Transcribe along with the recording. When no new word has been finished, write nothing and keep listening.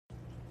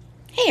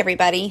Hey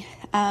everybody,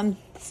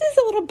 this is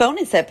a little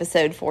bonus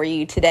episode for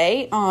you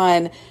today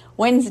on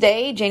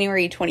Wednesday,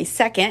 January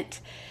 22nd.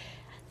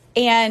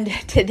 And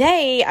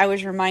today I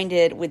was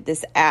reminded with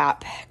this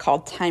app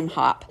called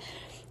TimeHop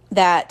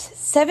that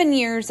 7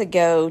 years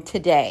ago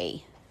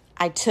today,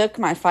 I took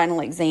my final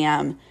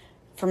exam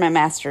for my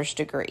master's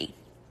degree.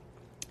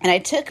 And I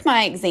took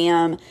my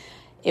exam,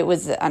 it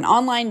was an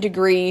online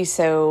degree,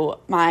 so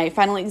my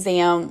final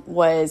exam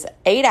was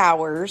 8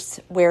 hours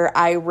where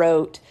I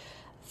wrote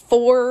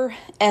 4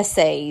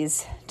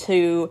 essays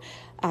to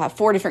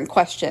 4 different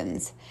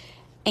questions.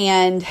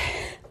 And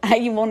I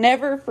will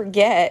never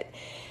forget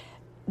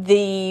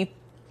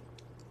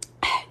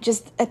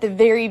just at the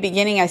very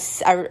beginning, I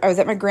was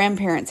at my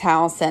grandparents'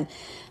 house, and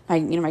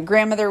my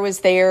grandmother was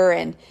there,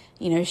 and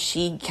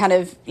she kind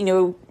of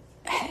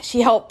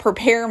she helped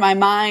prepare my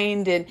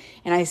mind, and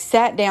I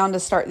sat down to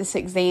start this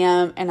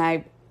exam, and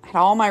I had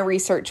all my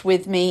research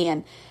with me,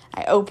 and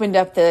I opened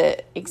up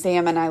the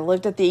exam and I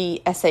looked at the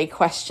essay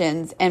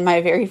questions, and my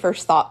very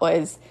first thought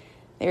was,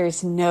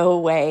 there's no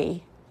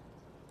way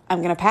I'm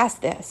going to pass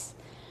this.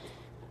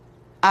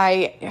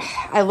 I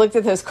looked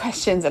at those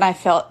questions and I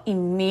felt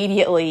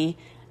immediately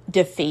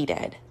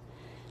defeated.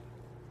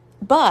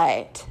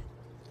 But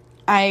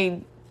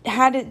I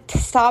had to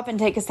stop and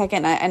take a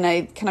second, and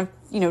I kind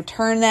of,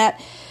 turn that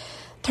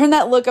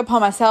look upon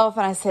myself,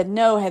 and I said,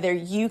 no, Heather,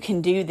 you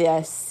can do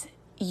this.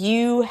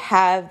 You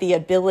have the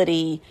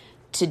ability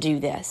to do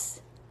this.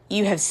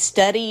 You have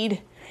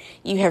studied,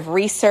 you have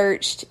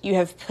researched, you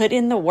have put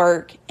in the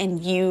work,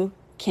 and you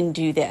can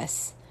do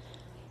this.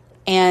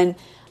 And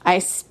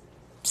I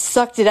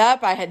sucked it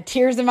up. I had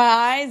tears in my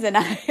eyes, and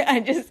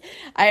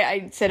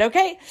I said,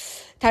 okay,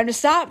 time to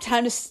stop,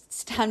 time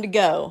to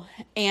go.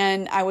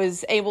 And I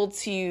was able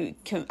to,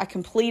 I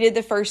completed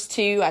the first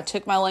 2. I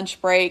took my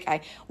lunch break.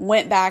 I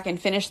went back and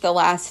finished the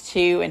last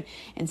 2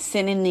 and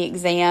sent in the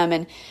exam.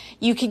 And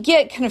you could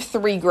get kind of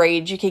 3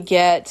 grades. You could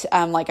get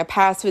like a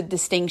pass with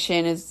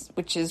distinction,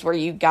 which is where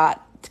you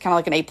got kind of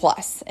like an A+,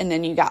 and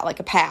then you got like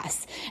a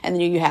pass, and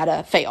then you had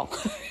a fail.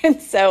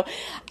 And so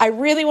I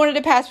really wanted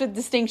to pass with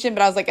distinction,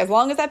 but I was like, as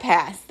long as I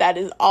pass, that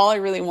is all I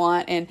really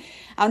want. And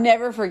I'll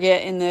never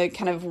forget in the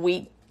kind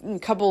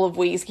of couple of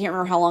weeks, I can't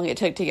remember how long it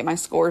took to get my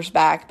scores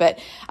back, but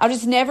I'll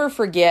just never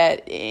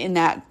forget in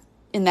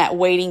that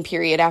waiting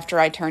period after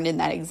I turned in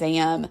that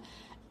exam,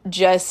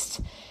 just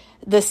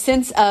the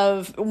sense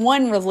of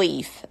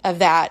relief of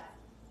that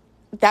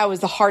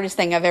was the hardest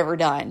thing I've ever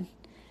done,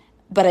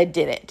 but I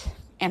did it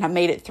and I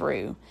made it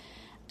through,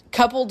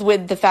 coupled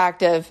with the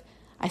fact of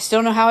I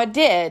still know how it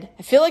did.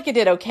 I feel like I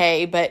did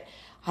okay, but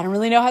I don't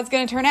really know how it's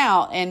going to turn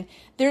out. And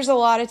there's a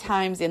lot of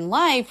times in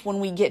life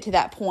when we get to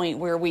that point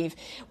where we've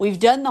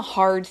done the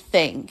hard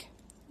thing,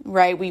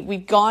 right?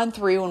 We've gone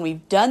through and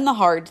we've done the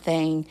hard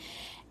thing,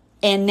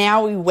 and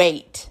now we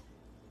wait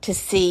to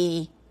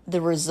see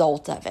the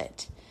result of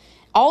it.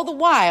 All the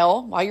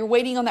while you're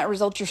waiting on that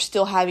result, you're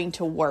still having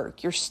to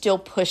work. You're still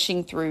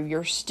pushing through.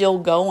 You're still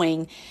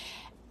going.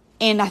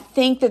 And I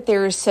think that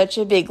there is such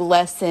a big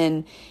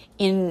lesson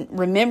in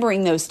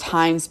remembering those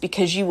times,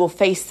 because you will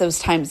face those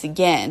times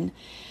again.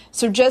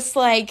 So just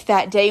like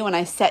that day when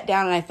I sat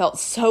down and I felt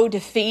so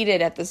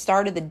defeated at the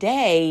start of the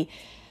day,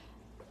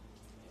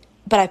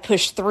 but I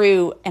pushed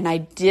through and I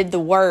did the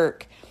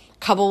work. A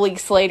couple of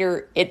weeks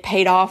later, it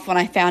paid off when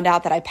I found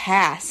out that I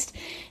passed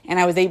and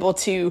I was able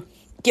to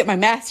get my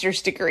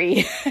master's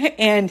degree.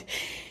 And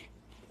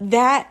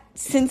that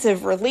sense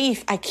of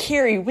relief I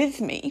carry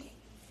with me.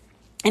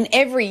 And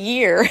every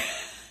year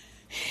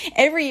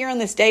on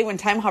this day when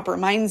TimeHop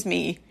reminds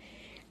me,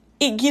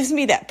 it gives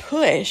me that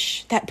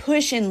push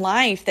in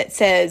life that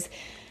says,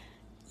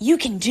 you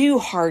can do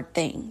hard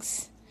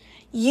things.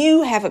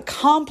 You have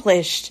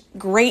accomplished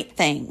great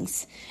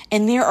things.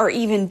 And there are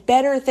even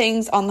better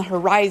things on the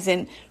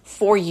horizon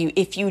for you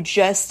if you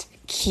just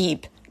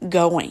keep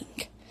going.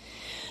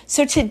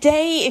 So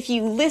today, if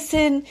you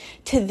listen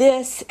to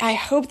this, I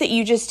hope that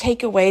you just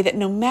take away that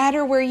no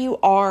matter where you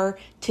are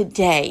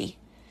today,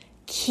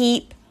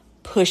 keep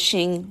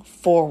pushing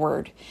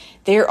forward.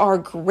 There are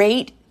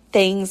great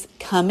things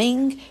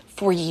coming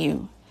for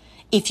you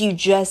if you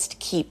just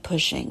keep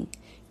pushing.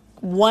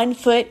 One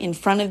foot in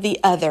front of the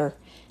other.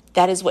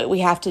 That is what we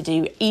have to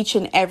do each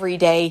and every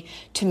day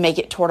to make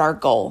it toward our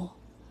goal.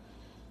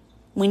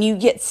 When you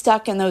get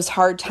stuck in those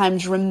hard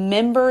times,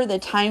 remember the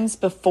times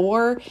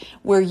before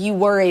where you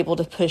were able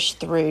to push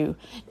through.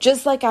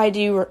 Just like I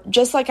do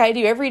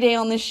every day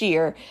on this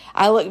year.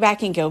 I look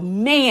back and go,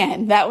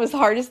 man, that was the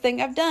hardest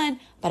thing I've done,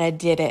 but I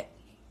did it.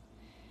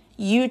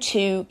 You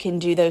too can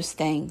do those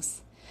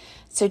things.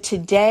 So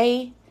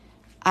today,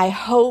 I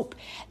hope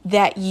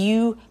that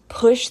you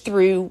push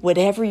through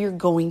whatever you're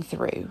going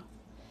through.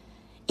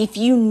 If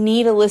you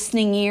need a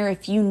listening ear,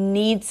 if you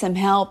need some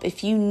help,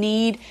 if you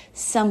need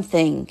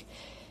something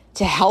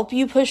to help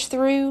you push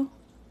through,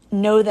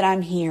 know that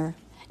I'm here.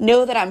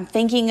 Know that I'm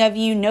thinking of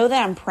you. Know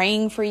that I'm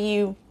praying for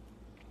you,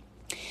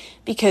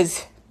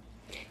 because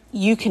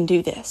you can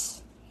do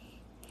this.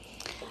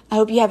 I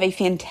hope you have a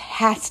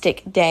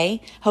fantastic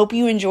day. Hope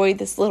you enjoyed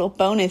this little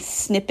bonus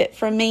snippet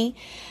from me.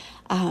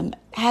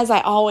 As I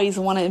always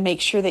want to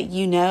make sure that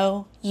you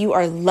know you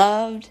are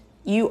loved,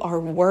 you are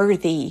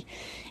worthy,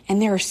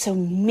 and there are so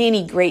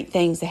many great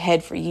things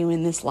ahead for you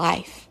in this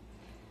life.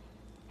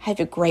 Have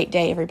a great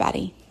day,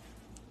 everybody.